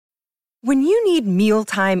When you need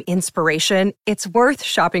mealtime inspiration, it's worth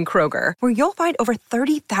shopping Kroger, where you'll find over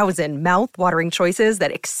 30,000 mouth-watering choices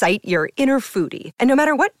that excite your inner foodie. And no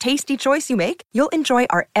matter what tasty choice you make, you'll enjoy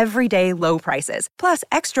our everyday low prices, plus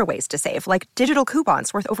extra ways to save, like digital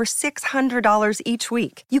coupons worth over $600 each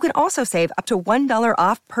week. You can also save up to $1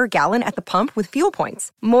 off per gallon at the pump with fuel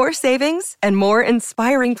points. More savings and more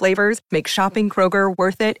inspiring flavors make shopping Kroger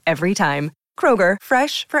worth it every time. Kroger,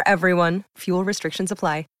 fresh for everyone. Fuel restrictions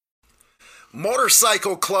apply.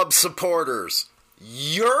 Motorcycle Club supporters,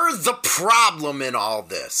 you're the problem in all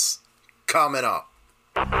this. Coming up.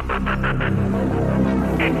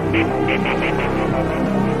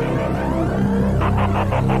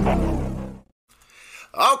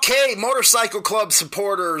 Okay, Motorcycle Club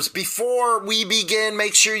supporters, before we begin,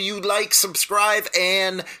 make sure you like, subscribe,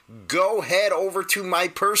 and go head over to my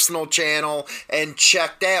personal channel and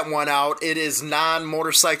check that one out. It is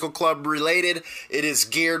non-Motorcycle Club related. It is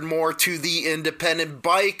geared more to the independent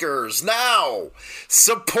bikers. Now,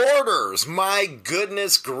 supporters, my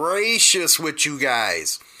goodness gracious with you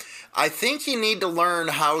guys. I think you need to learn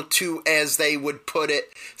how to, as they would put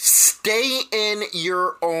it, stay in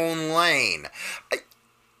your own lane.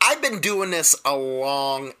 I've been doing this a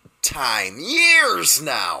long time, years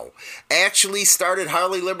now. Actually started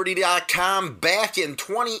HarleyLiberty.com back in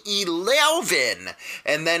 2011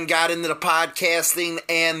 and then got into the podcasting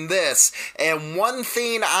and this. And one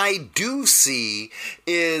thing I do see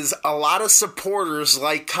is a lot of supporters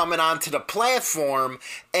like coming onto the platform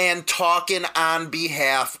and talking on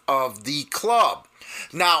behalf of the club.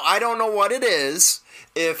 Now, I don't know what it is.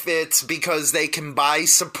 If it's because they can buy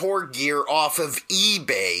support gear off of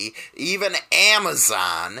eBay, even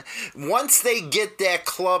Amazon, once they get that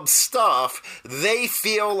club stuff, they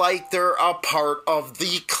feel like they're a part of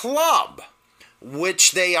the club,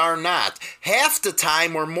 which they are not. Half the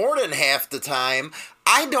time, or more than half the time,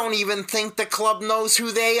 I don't even think the club knows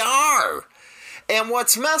who they are. And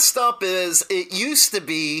what's messed up is it used to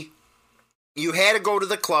be you had to go to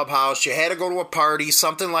the clubhouse, you had to go to a party,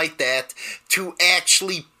 something like that, to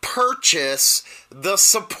actually purchase the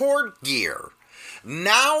support gear.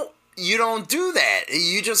 Now, you don't do that.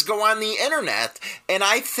 You just go on the internet, and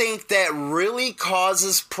I think that really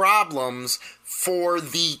causes problems for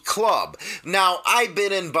the club. Now, I've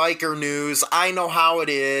been in biker news, I know how it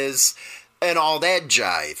is, and all that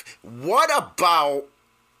jive. What about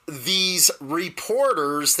these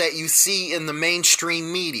reporters that you see in the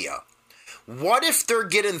mainstream media? What if they're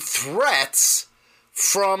getting threats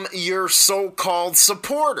from your so-called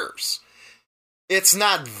supporters? It's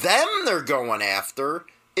not them they're going after.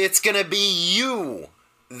 It's going to be you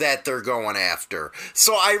that they're going after.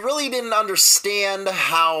 So I really didn't understand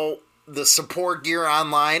how the support gear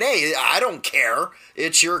online, hey, I don't care.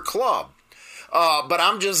 It's your club. But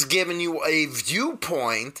I'm just giving you a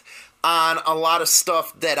viewpoint on a lot of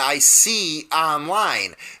stuff that I see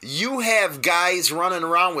online. You have guys running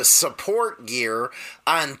around with support gear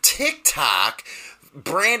on TikTok,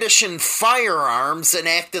 brandishing firearms and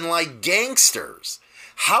acting like gangsters.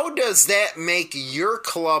 How does that make your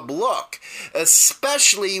club look?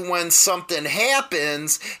 Especially when something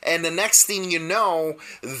happens and the next thing you know,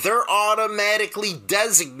 they're automatically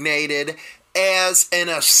designated as an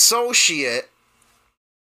associate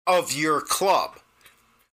of your club.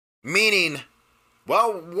 Meaning,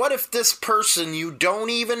 well, what if this person you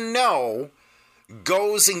don't even know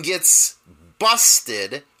goes and gets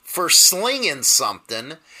busted for slinging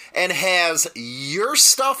something and has your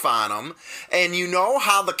stuff on them, and you know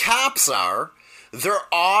how the cops are, they're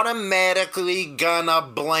automatically gonna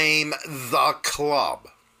blame the club.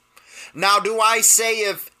 Now, do I say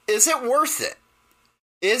is it worth it?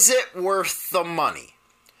 Is it worth the money?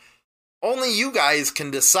 Only you guys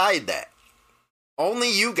can decide that.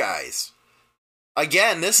 Only you guys.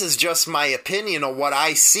 Again, this is just my opinion of what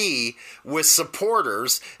I see with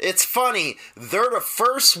supporters. It's funny, they're the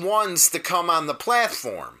first ones to come on the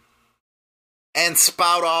platform and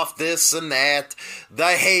spout off this and that. The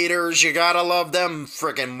haters, you gotta love them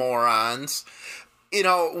freaking morons. You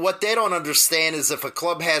know, what they don't understand is if a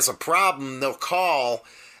club has a problem, they'll call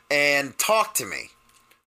and talk to me.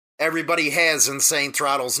 Everybody has Insane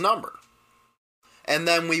Throttle's number. And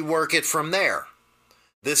then we work it from there.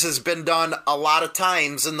 This has been done a lot of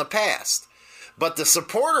times in the past. But the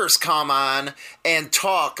supporters come on and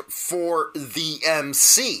talk for the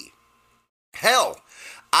MC. Hell,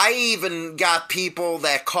 I even got people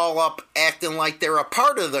that call up acting like they're a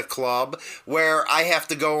part of the club where I have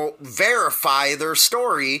to go verify their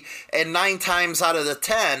story, and 9 times out of the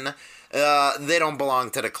 10, they don't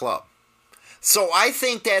belong to the club. So I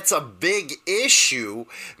think that's a big issue.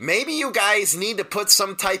 Maybe you guys need to put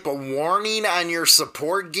some type of warning on your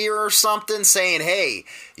support gear or something saying, hey,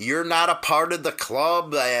 you're not a part of the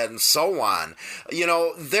club and so on. You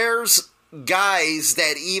know, there's guys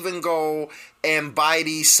that even go and buy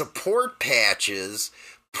these support patches,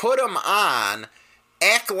 put them on,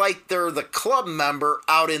 act like they're the club member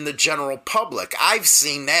out in the general public. I've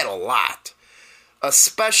seen that a lot.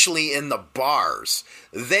 Especially in the bars.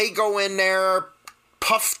 They go in there,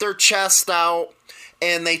 puff their chest out,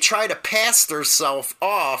 and they try to pass themselves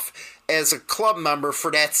off as a club member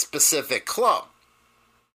for that specific club.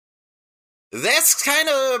 That's kind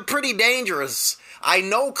of pretty dangerous. I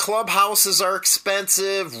know clubhouses are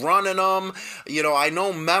expensive, running them. You know, I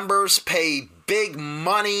know members pay big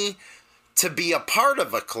money to be a part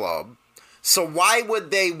of a club. So why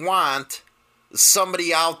would they want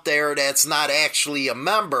somebody out there that's not actually a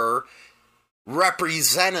member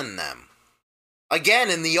representing them? Again,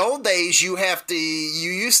 in the old days, you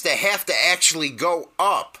used to have to actually go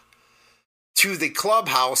up to the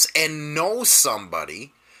clubhouse and know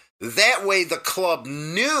somebody. That way the club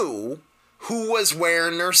knew who was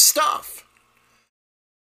wearing their stuff.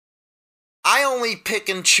 I only pick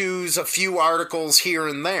and choose a few articles here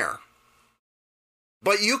and there.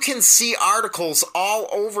 But you can see articles all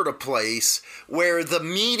over the place where the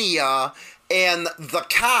media and the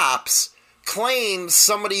cops claim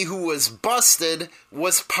somebody who was busted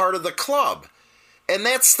was part of the club. And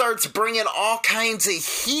that starts bringing all kinds of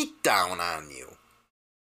heat down on you.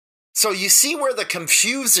 So you see where the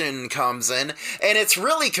confusion comes in, and it's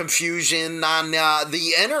really confusion on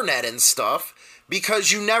the internet and stuff,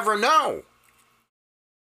 because you never know.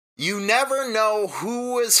 You never know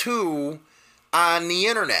who is who on the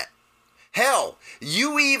internet. Hell,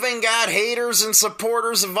 you even got haters and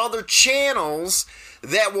supporters of other channels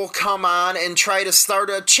that will come on and try to start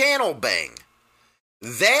a channel bang.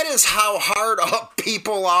 That is how hard up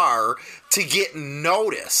people are to get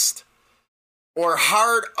noticed, or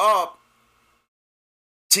hard up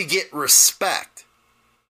to get respect.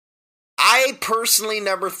 I personally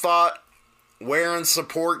never thought wearing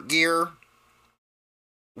support gear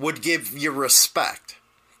would give you respect.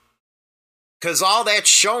 Because all that's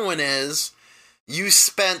showing is you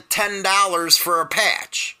spent $10 for a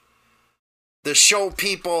patch to show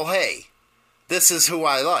people, hey, this is who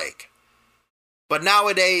I like. But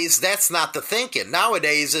nowadays, that's not the thinking.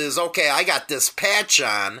 Nowadays is, okay, I got this patch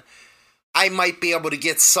on, I might be able to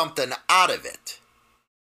get something out of it.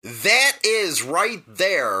 That is right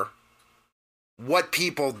there what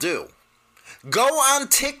people do. Go on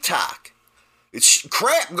TikTok.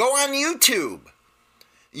 Go on YouTube.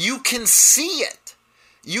 You can see it.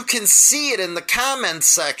 You can see it in the comment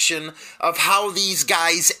section of how these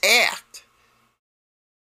guys act.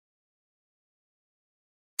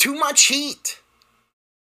 Too much heat.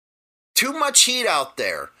 Too much heat out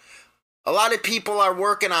there. A lot of people are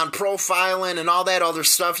working on profiling and all that other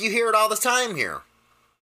stuff. You hear it all the time here.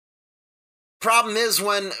 Problem is,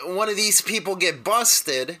 when one of these people get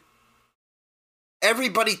busted,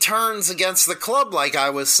 everybody turns against the club, like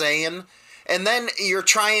I was saying, and then you're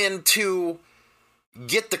trying to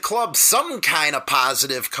get the club some kind of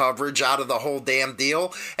positive coverage out of the whole damn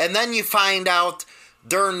deal, and then you find out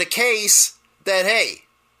during the case that, hey,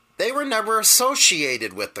 they were never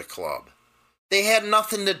associated with the club. They had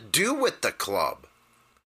nothing to do with the club.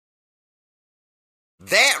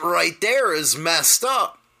 That right there is messed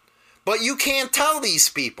up. But you can't tell these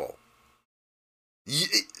people.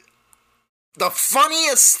 The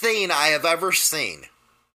funniest thing I have ever seen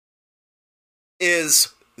is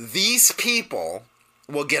these people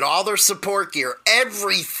will get all their support gear,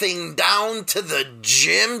 everything down to the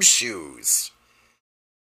gym shoes.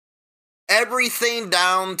 Everything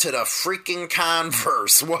down to the freaking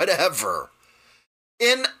Converse, whatever,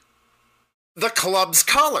 in the club's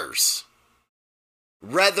colors.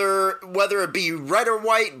 Whether it be red or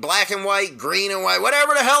white, black and white, green and white,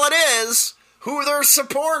 whatever the hell it is, who they're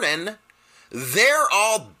supporting, they're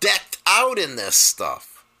all decked out in this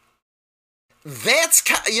stuff. That's,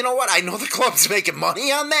 you know what, I know the club's making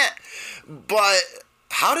money on that, but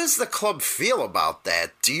how does the club feel about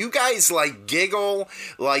that? Do you guys giggle,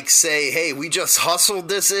 say, hey, we just hustled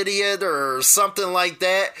this idiot or something like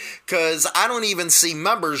that? Because I don't even see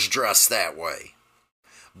members dressed that way.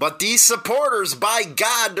 But these supporters, by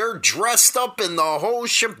God, they're dressed up in the whole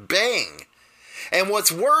shebang. And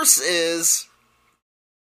what's worse is,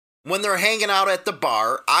 when they're hanging out at the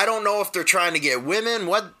bar, I don't know if they're trying to get women,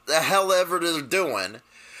 what the hell ever they're doing,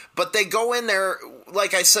 but they go in there,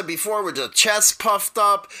 like I said before, with their chest puffed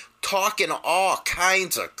up, talking all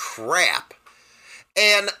kinds of crap.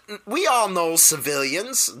 And we all know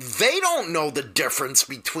civilians, they don't know the difference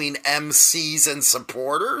between MCs and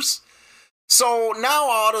supporters. So now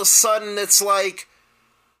all of a sudden it's like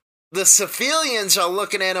the civilians are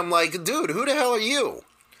looking at him like, dude, who the hell are you?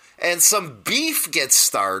 And some beef gets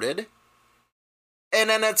started. And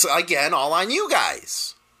then it's, again, all on you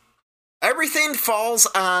guys. Everything falls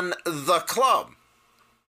on the club.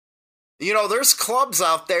 You know, there's clubs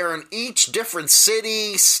out there in each different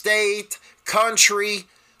city, state, country,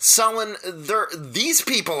 selling these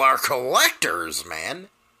people are collectors, man.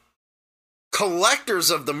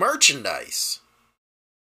 Collectors of the merchandise.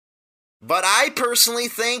 But I personally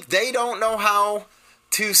think they don't know how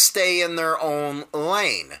to stay in their own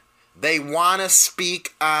lane. They want to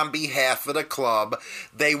speak on behalf of the club.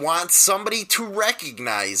 They want somebody to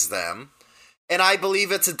recognize them. And I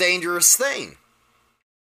believe it's a dangerous thing.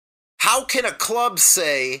 How can a club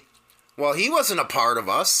say, well, he wasn't a part of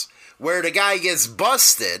us, where the guy gets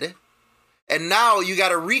busted, and now you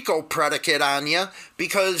got a RICO predicate on you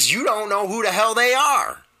because you don't know who the hell they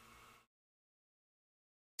are?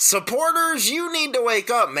 Supporters, you need to wake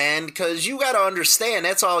up, man, because you got to understand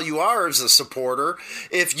that's all you are as a supporter.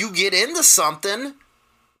 If you get into something,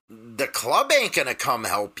 the club ain't going to come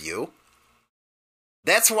help you.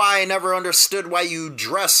 That's why I never understood why you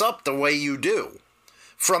dress up the way you do.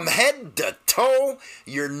 From head to toe,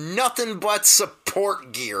 you're nothing but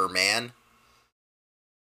support gear, man.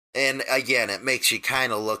 And again, it makes you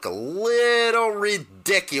kind of look a little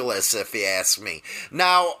ridiculous, if you ask me.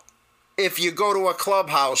 Now, if you go to a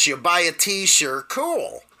clubhouse, you buy a t-shirt,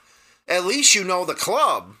 cool. At least you know the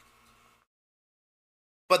club.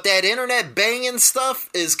 But that internet banging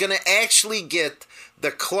stuff is going to actually get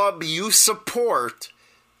the club you support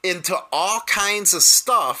into all kinds of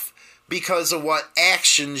stuff because of what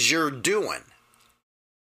actions you're doing.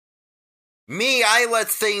 Me, I let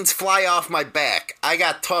things fly off my back. I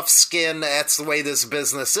got tough skin. That's the way this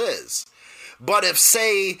business is. But if,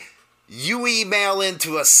 say, you email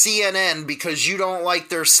into a CNN because you don't like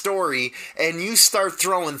their story and you start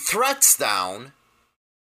throwing threats down,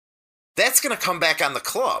 that's going to come back on the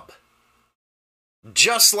club.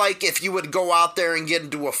 Just like if you would go out there and get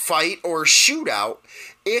into a fight or a shootout,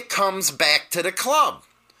 it comes back to the club.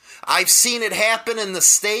 I've seen it happen in the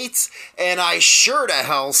States, and I sure to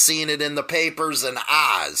hell seen it in the papers in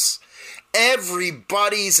Oz.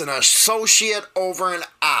 Everybody's an associate over in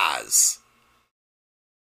Oz.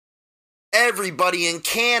 Everybody in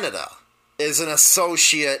Canada is an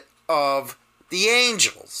associate of the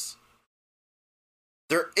Angels.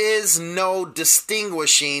 There is no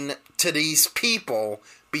distinguishing to these people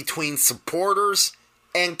between supporters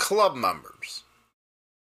and club members.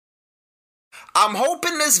 I'm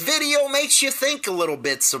hoping this video makes you think a little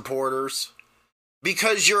bit, supporters,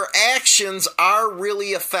 because your actions are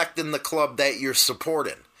really affecting the club that you're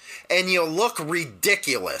supporting, and you look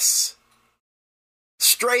ridiculous.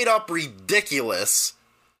 Straight up ridiculous,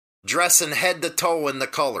 dressing head to toe in the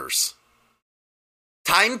colors.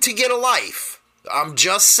 Time to get a life. I'm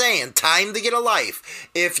just saying, time to get a life.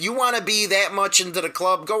 If you want to be that much into the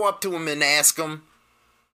club, go up to them and ask them,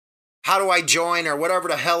 how do I join, or whatever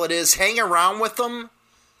the hell it is. Hang around with them,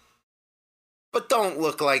 but don't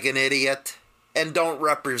look like an idiot, and don't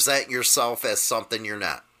represent yourself as something you're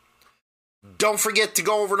not. Don't forget to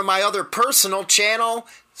go over to my other personal channel.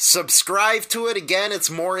 Subscribe to it. Again, it's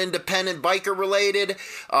more independent biker related.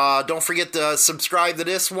 Don't forget to subscribe to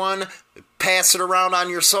this one. Pass it around on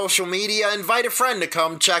your social media. Invite a friend to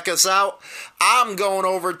come check us out. I'm going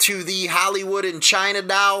over to the Hollywood and China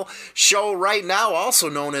Doll show right now, also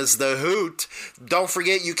known as The Hoot. Don't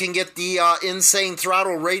forget you can get the Insane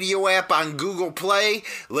Throttle radio app on Google Play.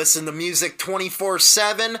 Listen to music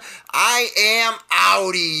 24/7. I am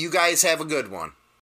outie. You guys have a good one.